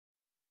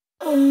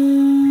Hey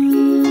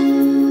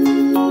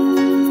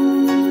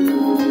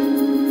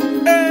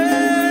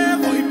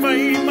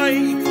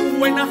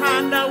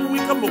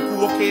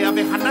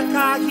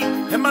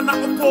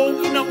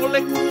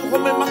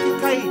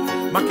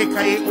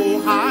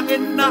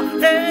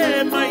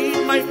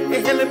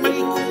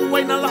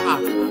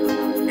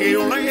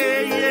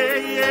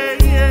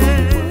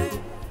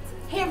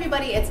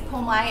everybody, it's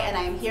Pomai and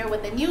I'm here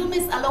with the new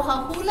Miss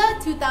Aloha Hula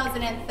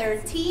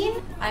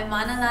 2013. I'm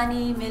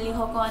Manalani Mili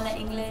Hokoana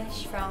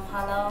English from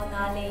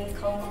Aloha Alive.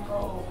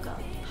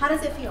 How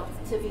does it feel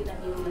to be the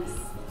new Miss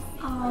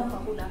Aloha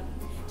Hula?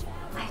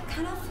 I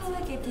kind of feel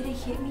like it didn't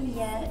hit me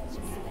yet.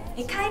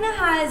 It kind of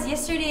has.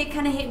 Yesterday it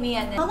kind of hit me.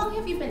 And then, how long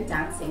have you been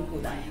dancing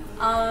hula?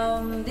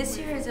 This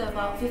year is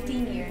about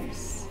 15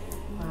 years.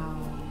 Wow.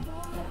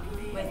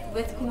 Yeah.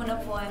 With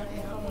Kumanapo and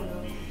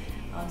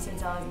Hulu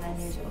since I was 9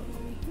 years old.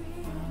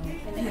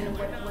 And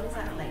what is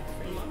that like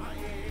for you?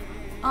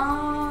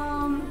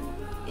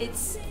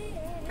 It's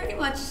pretty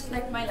much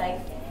like my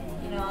life.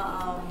 You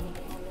know,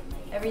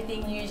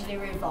 everything usually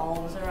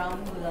revolves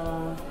around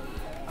hula.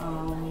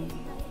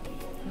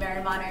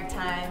 Merry Monarch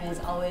time is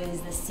always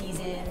the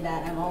season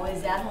that I'm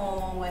always at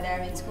home, whether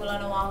I'm in school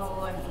on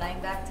Oahu, I'm flying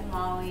back to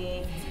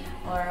Maui,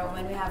 or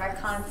when we have our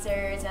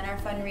concerts and our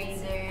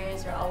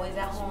fundraisers, we're always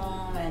at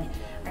home, and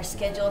our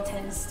schedule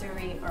tends to,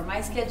 my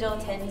schedule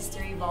tends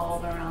to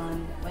revolve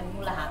around when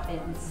hula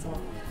happens. So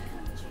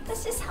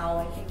that's just how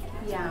I think.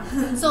 Yeah.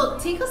 So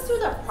take us through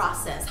the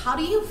process. How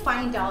do you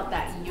find out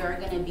that you're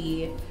going to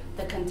be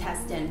the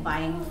contestant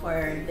vying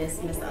for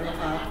this Miss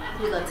Aloha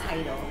Hula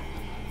title?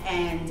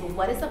 And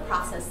what is the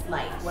process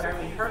like? What are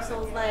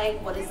rehearsals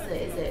like? What is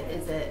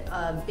is it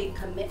a big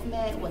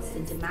commitment? What's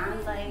the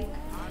demand like?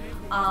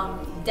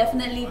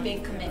 Definitely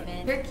big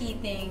commitment. The key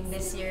thing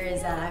this year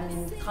is that I'm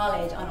in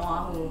college on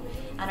Oahu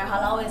and our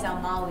halau is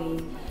on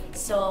Maui.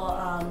 So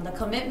the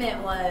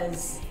commitment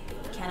was,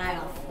 can I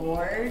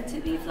afford to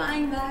be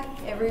flying back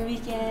every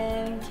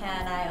weekend?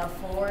 Can I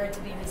afford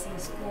to be missing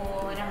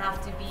school? And I have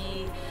to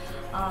be,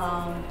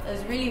 it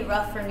was really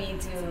rough for me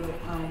to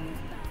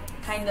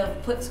kind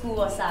of put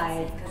school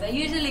aside, because I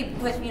usually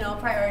put,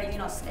 priority,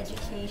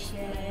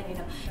 education,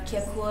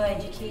 kiakua,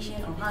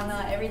 education,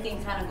 ohana,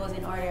 everything kind of goes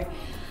in order.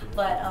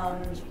 But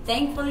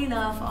thankfully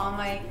enough, all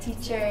my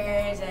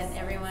teachers and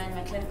everyone,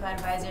 my clinical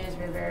advisors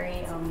were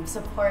very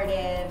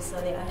supportive,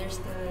 so they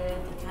understood,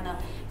 they kind of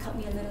cut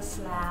me a little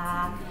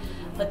slack.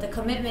 But the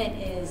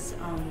commitment is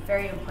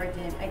very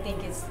important. I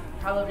think it's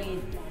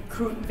probably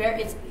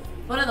it's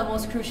one of the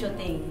most crucial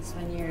things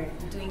when you're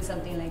doing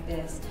something like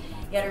this.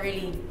 You gotta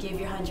really give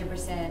your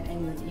 100%,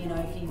 and if you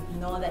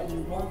know that you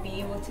won't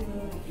be able to,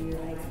 if you're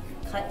like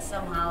cut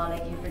somehow,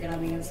 like if you're gonna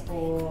be in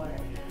school, or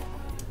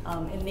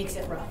it makes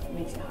it rough, it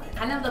makes it hard.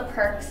 Kind of the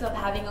perks of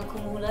having a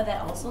kumula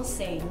that also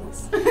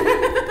sings.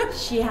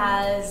 She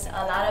has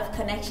a lot of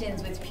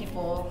connections with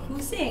people who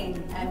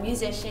sing and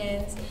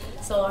musicians.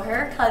 So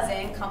her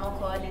cousin,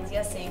 Kamoko Lindsay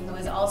Singh, who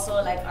is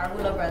also like our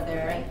hula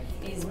brother,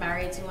 he's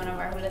married to one of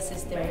our hula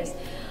sisters.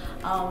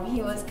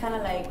 He was kind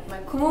of like, my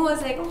kumu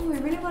was like, oh, we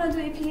really want to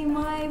do Ipili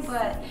Mai,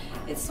 but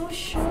it's so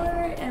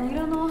short and we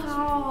don't know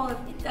how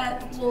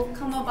that will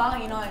come about,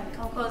 and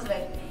Kamoko was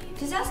like,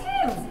 just ask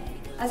him.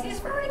 Ask his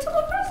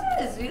spiritual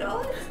process,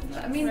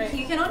 I mean,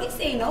 you can only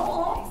say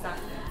no.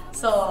 Exactly.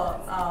 So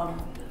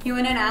he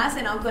went and asked,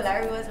 and Uncle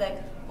Larry was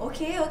like,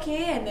 okay,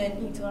 and then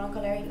he told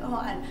Uncle Larry,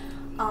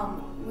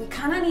 we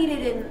kind of needed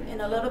it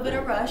in a little bit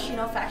of rush,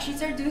 fact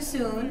sheets are due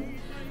soon.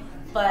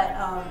 But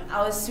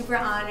I was super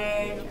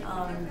honored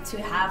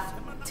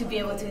to be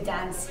able to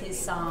dance his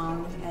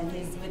song, and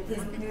with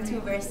his new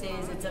 2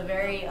 verses. It's a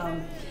very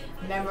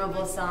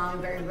memorable song,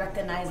 very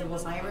recognizable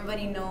song.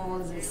 Everybody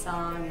knows this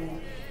song.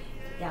 And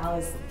yeah, I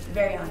was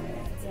very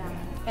honored. Yeah.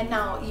 And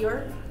now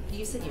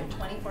you said you're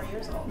 24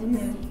 years old,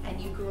 and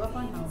you grew up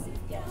on Maui.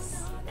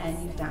 Yes.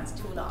 And you've danced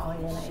hula all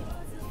your life.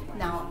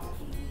 Now,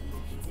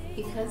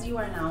 because you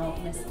are now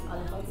Miss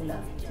Aloha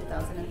Hula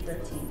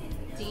 2013,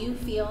 do you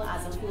feel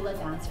as a hula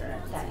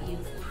dancer that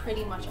you've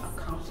pretty much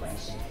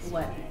accomplished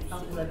what a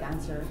hula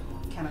dancer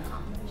can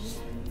accomplish?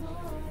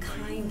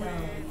 Kind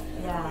of,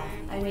 yeah.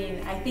 I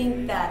mean, I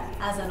think that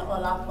as an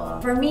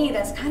olapa, for me,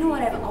 that's kind of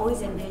what I've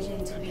always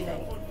envisioned to be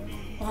like,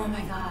 oh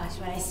my gosh,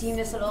 when I see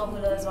Miss Aloha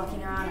Hulas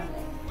walking around, I'm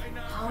like,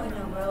 how in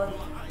the world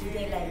do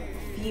they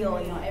feel,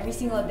 every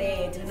single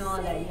day to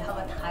know that you have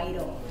a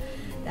title,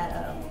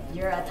 that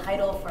you're a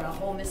title for a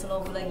whole Miss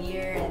Aloha Hula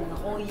year, and the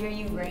whole year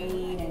you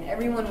reign, and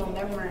everyone will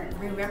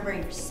remember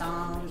your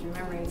songs,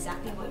 remember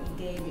exactly what you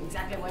did,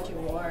 exactly what you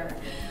wore.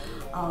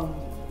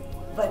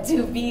 But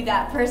to be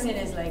that person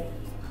is like,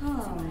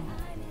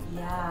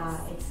 yeah,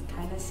 it's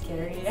kind of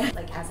scary.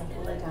 Like as a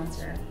hula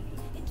dancer,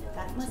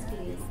 that must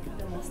be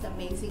the most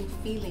amazing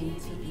feeling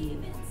to be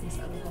Miss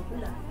Aloha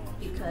Hula,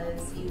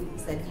 because you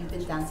said you've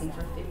been dancing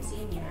for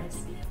 15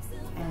 years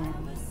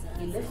and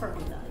you live for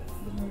hula.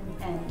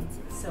 And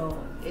so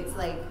it's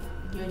like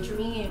your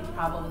dream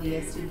probably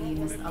is to be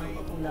Miss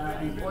Aloha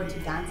Hula or to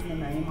dance in the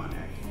Merry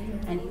Monarch,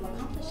 and you've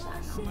accomplished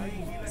that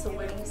now. So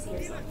where do you see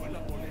yourself?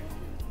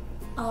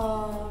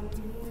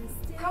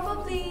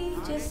 Probably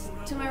just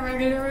to my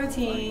regular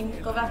routine,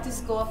 go back to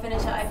school,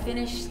 I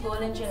finished school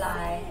in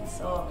July,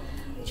 so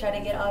try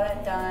to get all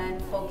that done,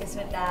 focus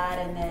with that,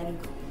 and then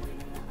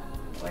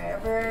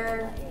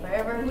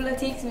wherever hula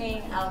takes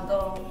me, I'll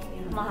go.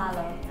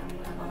 Mahalo.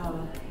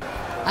 Mahalo.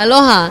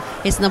 Aloha,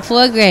 it's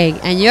Napua Greg,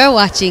 and you're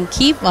watching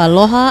Keep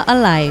Aloha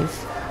Alive.